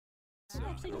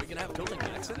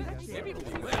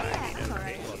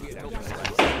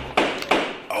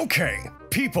Okay,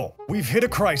 people, we've hit a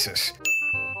crisis.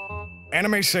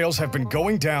 Anime sales have been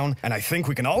going down, and I think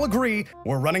we can all agree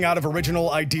we're running out of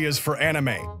original ideas for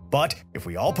anime. But if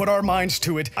we all put our minds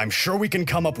to it, I'm sure we can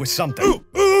come up with something.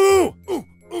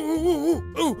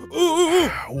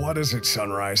 What is it,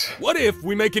 Sunrise? What if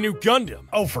we make a new Gundam?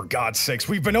 Oh, for God's sakes,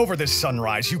 we've been over this,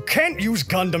 Sunrise. You can't use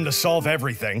Gundam to solve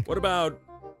everything. What about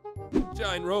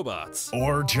giant robots?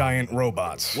 Or giant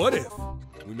robots. What if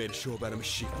we made a show about a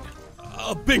machine?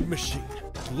 A big machine.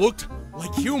 Looked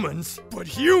like humans, but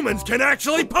humans can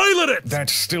actually pilot it!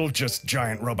 That's still just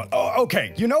giant robot. Oh,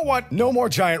 okay, you know what? No more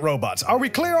giant robots. Are we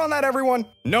clear on that, everyone?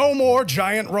 No more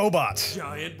giant robots.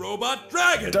 Giant robot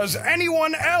dragon! Does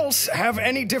anyone else have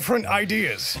any different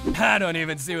ideas? I don't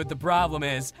even see what the problem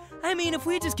is. I mean, if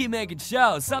we just keep making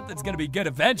shows, something's gonna be good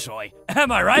eventually.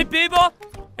 Am I right, people?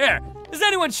 Here, is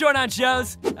anyone short on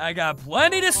shows? I got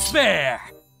plenty to spare.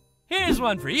 Here's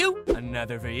one for you,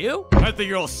 another for you. I think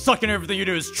you're all sucking everything you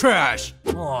do is trash.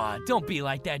 Aw, don't be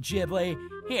like that, Ghibli.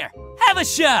 Here, have a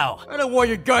show. I don't want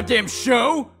your goddamn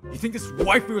show. You think this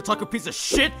waifu otaku piece of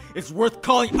shit is worth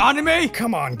calling anime?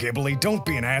 Come on, Ghibli, don't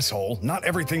be an asshole. Not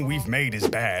everything we've made is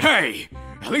bad. Hey!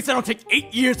 At least I don't take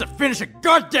 8 years to finish a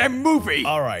goddamn movie!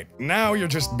 Alright, now you're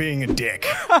just being a dick.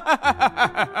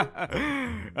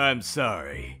 I'm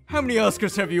sorry. How many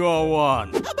Oscars have you all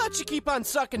won? How about you keep on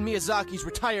sucking Miyazaki's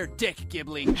retired dick,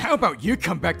 Ghibli? How about you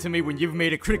come back to me when you've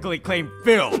made a critically acclaimed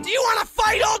film? Do you want to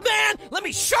fight, old man? Let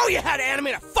me show you how to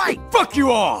animate a fight! Fuck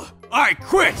you all! I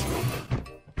quit!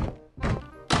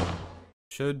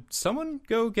 Should someone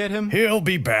go get him? He'll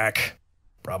be back.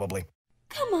 Probably.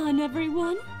 Come on,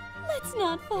 everyone. Let's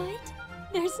not fight.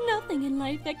 There's nothing in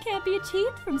life that can't be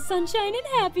achieved from sunshine and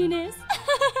happiness.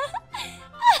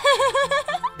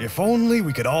 If only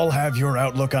we could all have your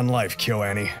outlook on life,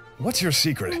 KyoAni. What's your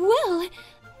secret? Well,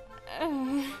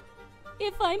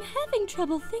 if I'm having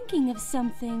trouble thinking of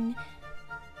something,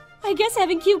 I guess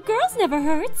having cute girls never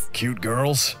hurts. Cute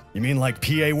girls? You mean like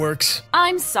PA Works?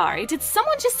 I'm sorry, did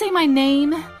someone just say my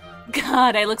name?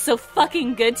 God, I look so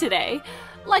fucking good today.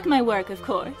 Like my work, of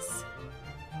course.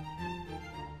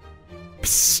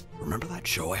 Psst, remember that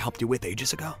show I helped you with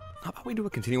ages ago? How about we do a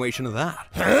continuation of that?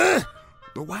 Huh?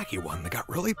 The wacky one that got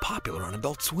really popular on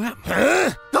Adult Swim. Huh?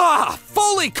 Ah,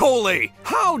 Foley Coley!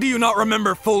 How do you not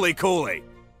remember Foley Coley?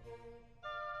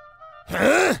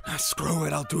 Huh? Screw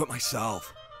it, I'll do it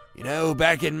myself. You know,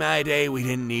 back in my day, we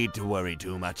didn't need to worry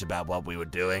too much about what we were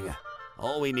doing.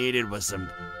 All we needed was some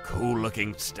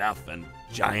cool-looking stuff and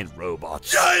giant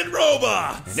robots. Giant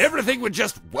robots! And everything would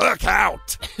just work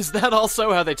out! Is that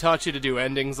also how they taught you to do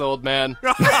endings, old man?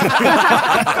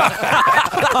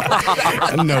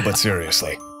 No, but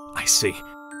seriously. I see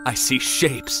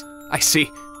shapes. I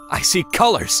see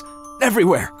colors.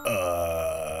 Everywhere.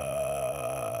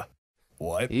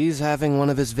 What? He's having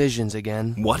one of his visions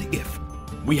again. What if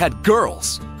we had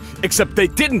girls, except they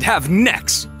didn't have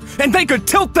necks, and they could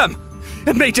tilt them,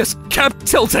 and they just kept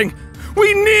tilting?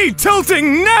 We need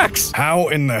tilting necks! How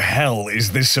in the hell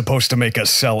is this supposed to make us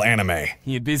sell anime?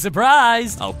 You'd be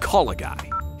surprised. I'll call a guy.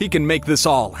 He can make this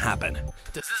all happen.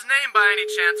 Does his name by any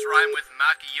chance rhyme with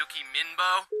Makiyuki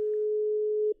Minbo?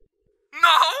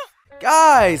 No?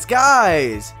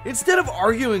 Guys! Instead of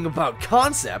arguing about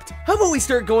concept, how about we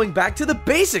start going back to the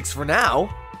basics for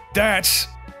now? That's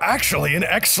actually an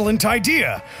excellent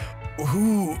idea.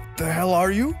 Who the hell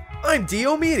are you? I'm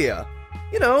Dio Media.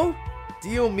 You know,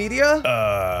 Dio Media?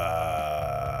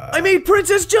 I made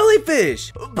Princess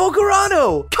Jellyfish!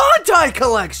 Bokurano! Kantai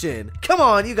Collection! Come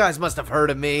on, you guys must have heard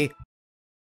of me.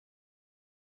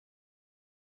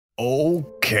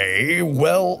 Okay,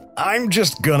 well, I'm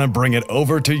just gonna bring it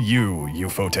over to you,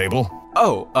 UFO Table.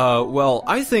 Oh, well,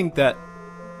 I think that...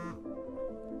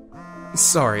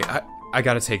 Sorry, I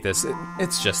gotta take this.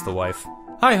 It's just the wife.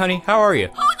 Hi, honey, how are you?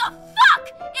 Who the fuck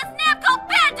is Namco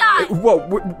Bandai? Whoa,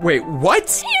 wait,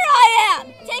 what? Here I am,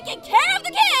 taking care of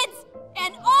the kids!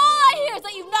 And all I hear is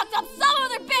that you've knocked up some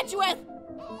other bitch with...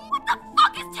 What the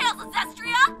fuck is Tales of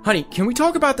Zestria? Honey, can we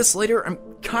talk about this later? I'm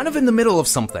kind of in the middle of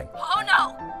something. Oh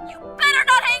no! You better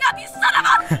not hang up, you son of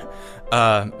a...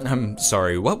 I'm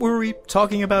sorry, what were we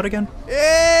talking about again?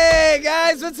 Hey,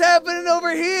 guys, what's happening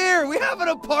over here? We having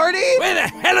a party? Where the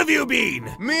hell have you been?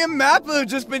 Me and Mappa have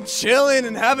just been chilling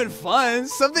and having fun.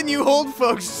 Something you old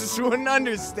folks just wouldn't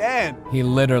understand. He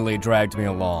literally dragged me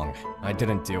along. I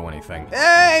didn't do anything.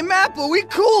 Hey, Mappa, we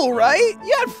cool, right?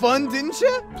 You had fun, didn't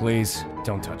you? Please,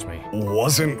 don't touch me.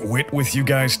 Wasn't Wit with you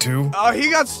guys too? Oh, he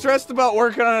got stressed about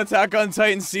working on Attack on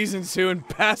Titan Season 2 and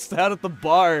passed out at the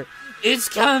bar. It's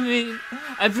coming.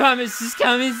 I promise he's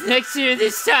coming next year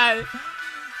this time.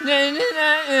 Jaeger.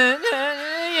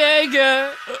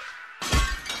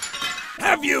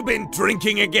 Have you been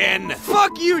drinking again?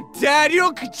 Fuck you, Dad. You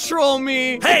don't control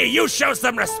me. Hey, you show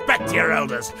some respect to your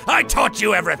elders. I taught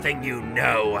you everything you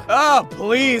know. Oh,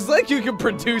 please. Like you can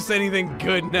produce anything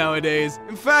good nowadays.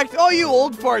 In fact, all you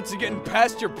old farts are getting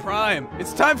past your prime.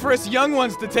 It's time for us young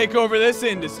ones to take over this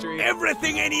industry.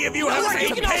 Everything any of you have to say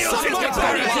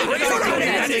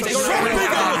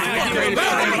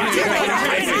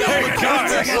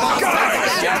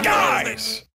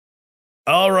Guys!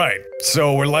 Alright,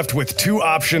 so we're left with two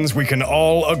options we can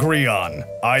all agree on.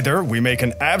 Either we make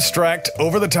an abstract,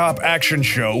 over-the-top action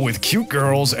show with cute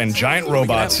girls and giant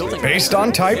robots based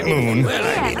on TYPE-MOON,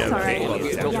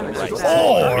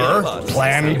 or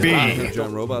Plan B.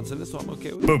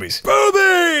 Boobies.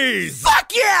 Boobies!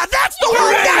 Fuck yeah, that's the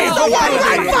one! That's the one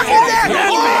right fucking there!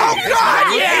 Oh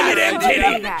god,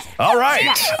 yeah!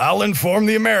 Alright, I'll inform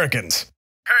the Americans.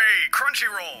 Hey,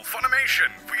 Crunchyroll, Funimation,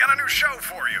 we got a new show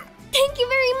for you. Thank you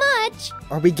very much.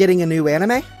 Are we getting a new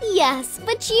anime? Yes,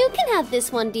 but you can have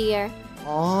this one, dear.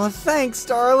 Aw, thanks,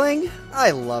 darling.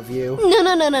 I love you.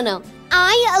 No.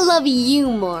 I love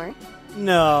you more.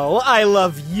 No, I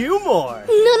love you more.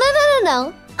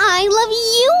 No. I love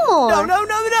you more.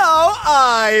 No.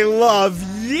 I love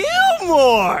you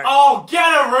more. Oh, get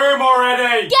a room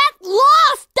already. Get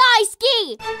lost,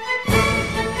 Daisuke!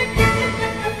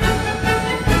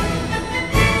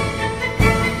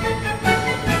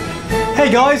 Hey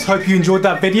guys, hope you enjoyed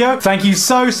that video. Thank you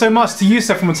so much to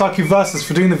Yusuf from OtakuVS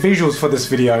for doing the visuals for this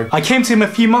video. I came to him a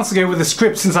few months ago with a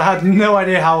script since I had no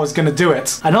idea how I was going to do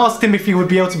it, and asked him if he would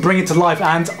be able to bring it to life,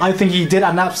 and I think he did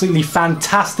an absolutely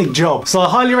fantastic job. So I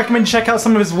highly recommend you check out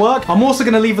some of his work. I'm also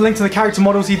going to leave a link to the character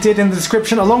models he did in the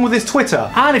description along with his Twitter.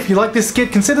 And if you like this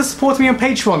skit, consider supporting me on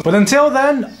Patreon. But until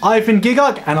then, I've been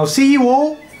Gigguk, and I'll see you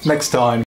all next time.